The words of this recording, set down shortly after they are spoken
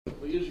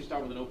We usually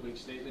start with an opening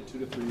statement, 2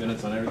 to 3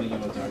 minutes on everything you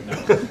want to talk about.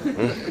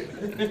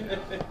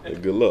 Hey,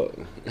 good luck.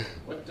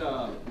 What,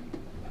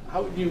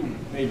 how would you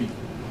maybe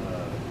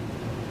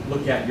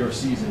look at your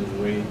season and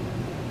the way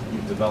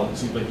you've developed? It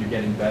seems like you're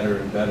getting better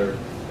and better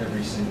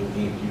every single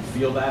game. Do you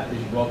feel that as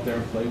you go out there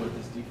and play with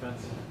this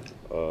defense?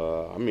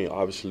 I mean,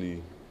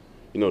 obviously,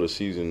 the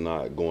season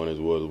not going as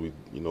well as we,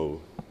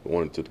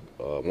 wanted it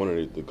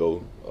to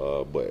go.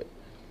 But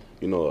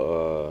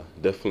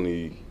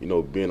definitely,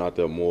 being out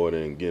there more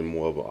and getting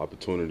more of an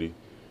opportunity.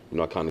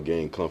 I kind of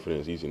gain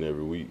confidence each and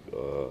every week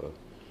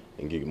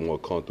and get more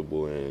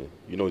comfortable and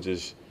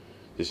just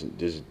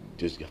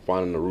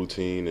finding a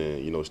routine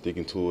and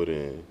sticking to it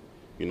and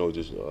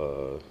just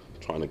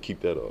trying to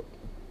keep that up.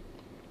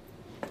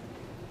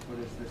 What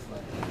is this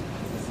like?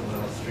 Is this a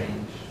little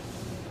strange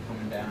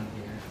coming down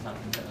here,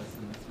 talking to us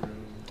in this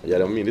room?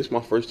 Yeah, I mean, this is my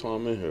first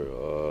time in here.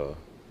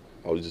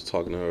 I was just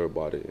talking to her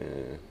about it,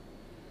 and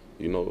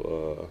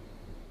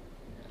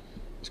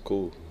it's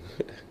cool.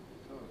 I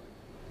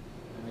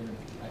mean,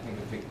 I think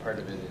a big part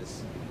of it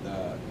is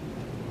a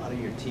lot of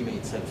your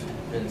teammates have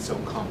been so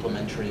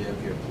complimentary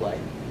of your play,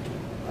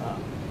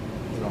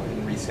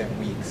 in recent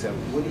weeks. So,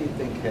 what do you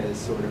think has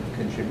sort of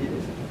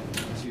contributed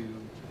to you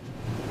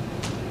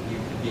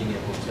being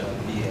able to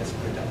be as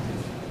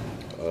productive?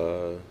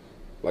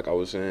 Like I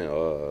was saying,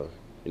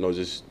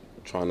 just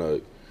trying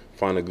to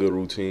find a good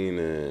routine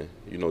and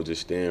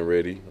just staying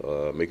ready,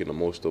 making the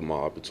most of my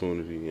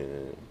opportunity,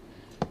 and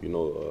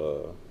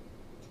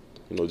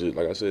just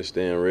like I said,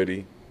 staying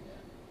ready.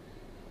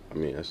 I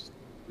mean, that's.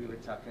 We were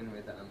talking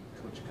with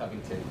Coach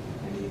Covington,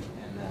 and he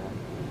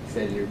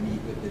said you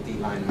meet with the D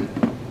linemen,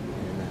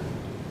 and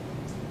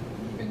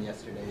even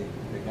yesterday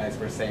the guys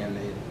were saying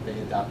they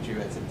adopt you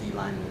as a D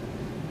lineman.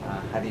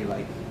 How do you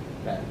like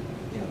that?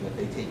 That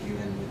they take you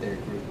in with their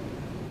group.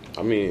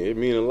 I mean, it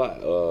means a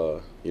lot.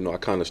 I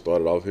kind of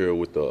started off here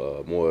with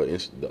the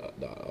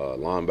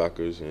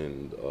linebackers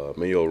and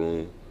Mayo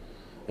room,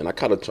 and I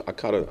kind of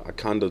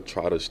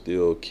try to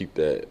still keep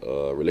that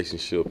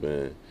relationship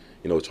and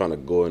trying to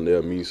go in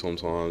there meet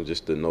sometimes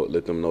just to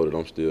let them know that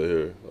I'm still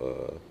here.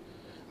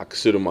 I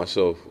consider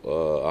myself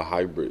a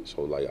hybrid,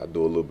 so like I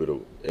do a little bit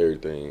of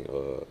everything,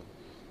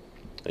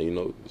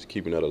 and just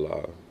keeping that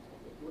alive.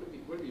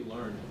 What have you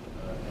learned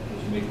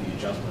as you make the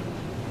adjustment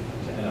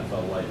to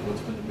NFL life?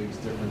 What's been the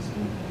biggest difference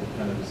and what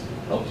kind of has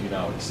helped you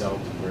now excel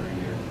to where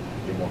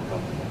you're more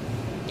comfortable?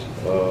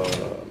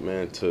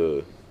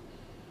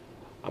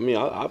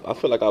 I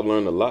feel like I've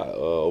learned a lot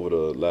over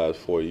the last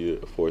 4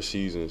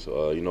 seasons.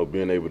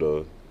 Being able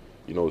to,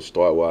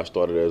 start where I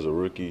started as a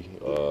rookie,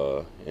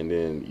 and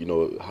then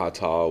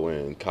Hightower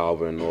and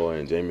Calvin Noy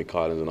and Jamie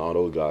Collins and all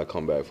those guys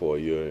come back for a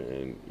year,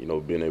 and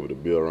being able to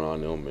build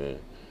around them and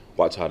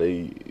watch how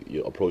they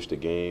approach the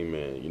game,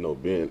 and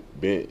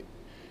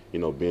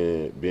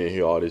being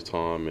here all this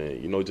time,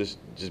 and just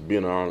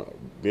being around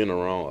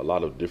a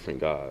lot of different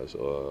guys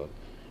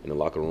in the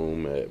locker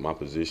room at my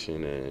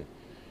position, and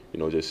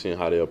just seeing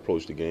how they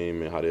approach the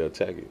game and how they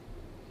attack it.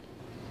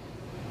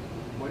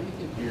 Why do you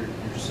think you're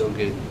so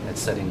good at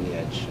setting the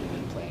edge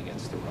and playing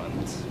against the run?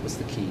 What's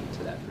the key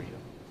to that for you?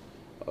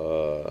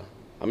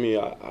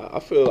 I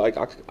feel like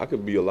I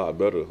could be a lot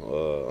better,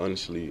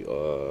 honestly.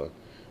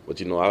 But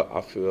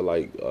I feel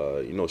like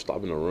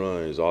stopping the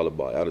run is all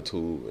about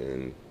attitude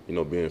and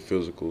being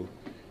physical,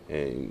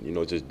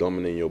 and just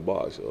dominating your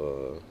box.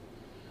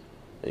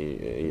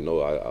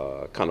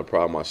 I kind of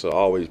pride myself. I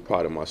always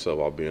prided myself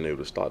on being able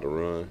to stop the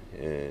run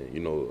and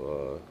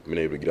being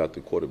able to get out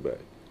the quarterback.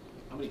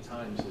 How many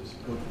times has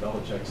Coach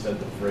Belichick said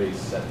the phrase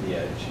 "set the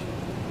edge"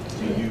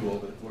 to you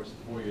over the course of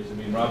 4 years? I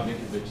mean, Rob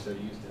Ninkovich said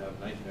he used to have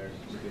nightmares.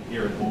 You could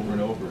hear it over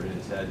and over in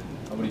his head.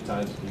 How many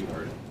times have you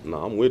heard it? No,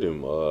 I'm with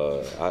him.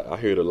 I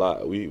hear it a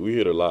lot. We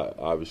hear it a lot,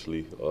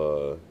 obviously.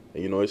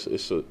 And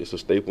it's a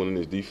staple in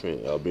this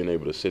defense. Being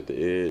able to set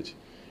the edge.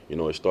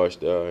 It starts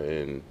there,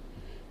 and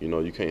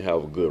you can't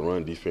have a good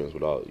run defense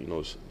without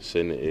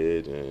setting the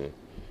edge and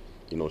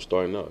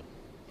starting up.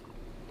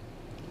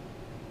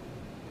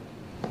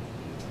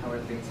 How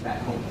are things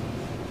back home?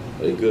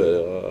 They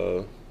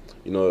good.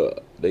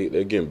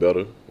 They're getting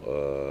better.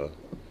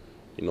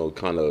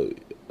 Kind of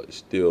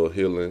still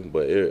healing.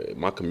 But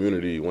my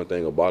community, one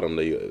thing about them,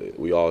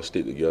 we all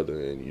stick together,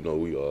 and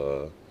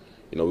we're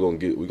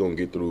gonna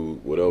get through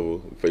whatever we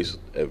face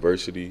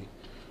adversity,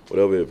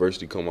 whatever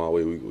adversity come our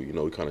way. We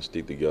kind of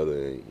stick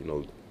together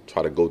and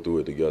try to go through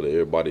it together.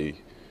 Everybody,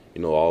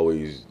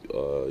 always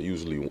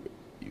usually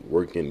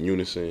work in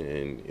unison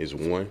and is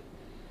one.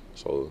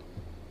 So,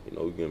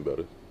 we're getting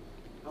better.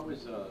 How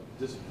is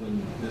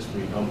discipline this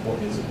week? How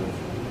important is it with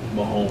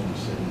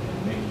Mahomes and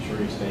making sure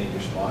he's staying in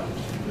your spot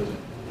because of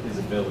his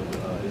ability to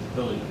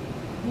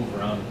move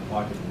around in the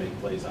pocket and make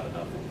plays out of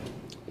nothing?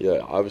 Yeah,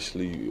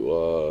 obviously,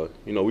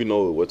 we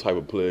know what type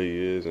of player he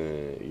is,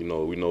 and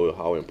we know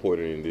how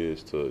important it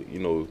is to,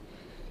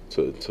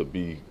 to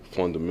be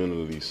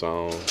fundamentally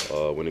sound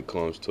when it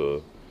comes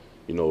to,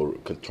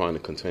 trying to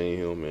contain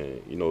him, and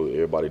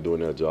everybody doing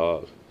their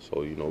jobs.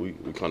 So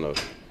we kind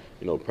of,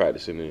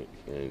 practicing it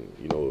and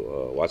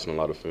watching a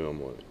lot of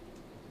film on it.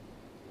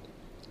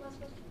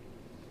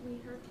 We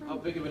heard from. How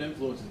big of an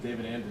influence has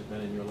David Andrews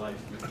been in your life?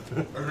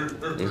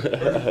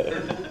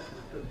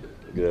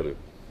 Got it.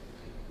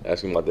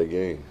 Ask him about that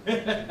game.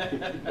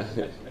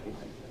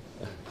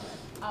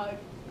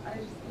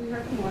 We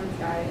heard from Lawrence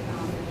Guy.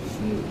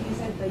 He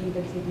said that you've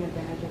been taking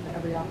advantage of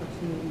every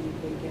opportunity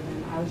you've been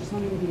given. I was just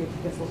wondering if you could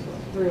take us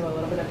through a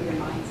little bit of your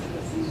mindset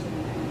this season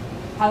and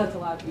how that's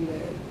allowed you to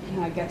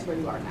kind of get to where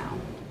you are now.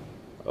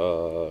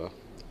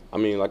 I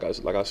mean, like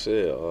I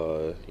said,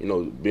 you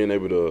know, being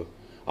able to,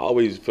 I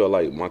always felt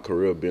like my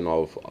career been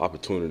off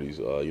opportunities.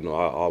 You know,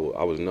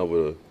 I was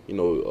never, you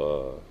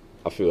know,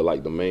 I feel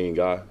like the main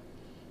guy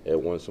at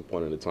one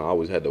point in the time. I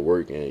always had to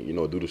work and, you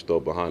know, do the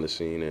stuff behind the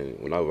scene. And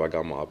whenever I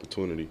got my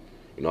opportunity,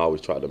 you know, I always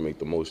tried to make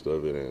the most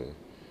of it. And,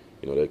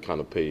 you know, that kind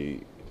of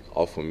paid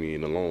off for me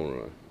in the long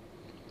run.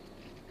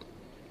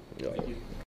 Yeah. Thank you.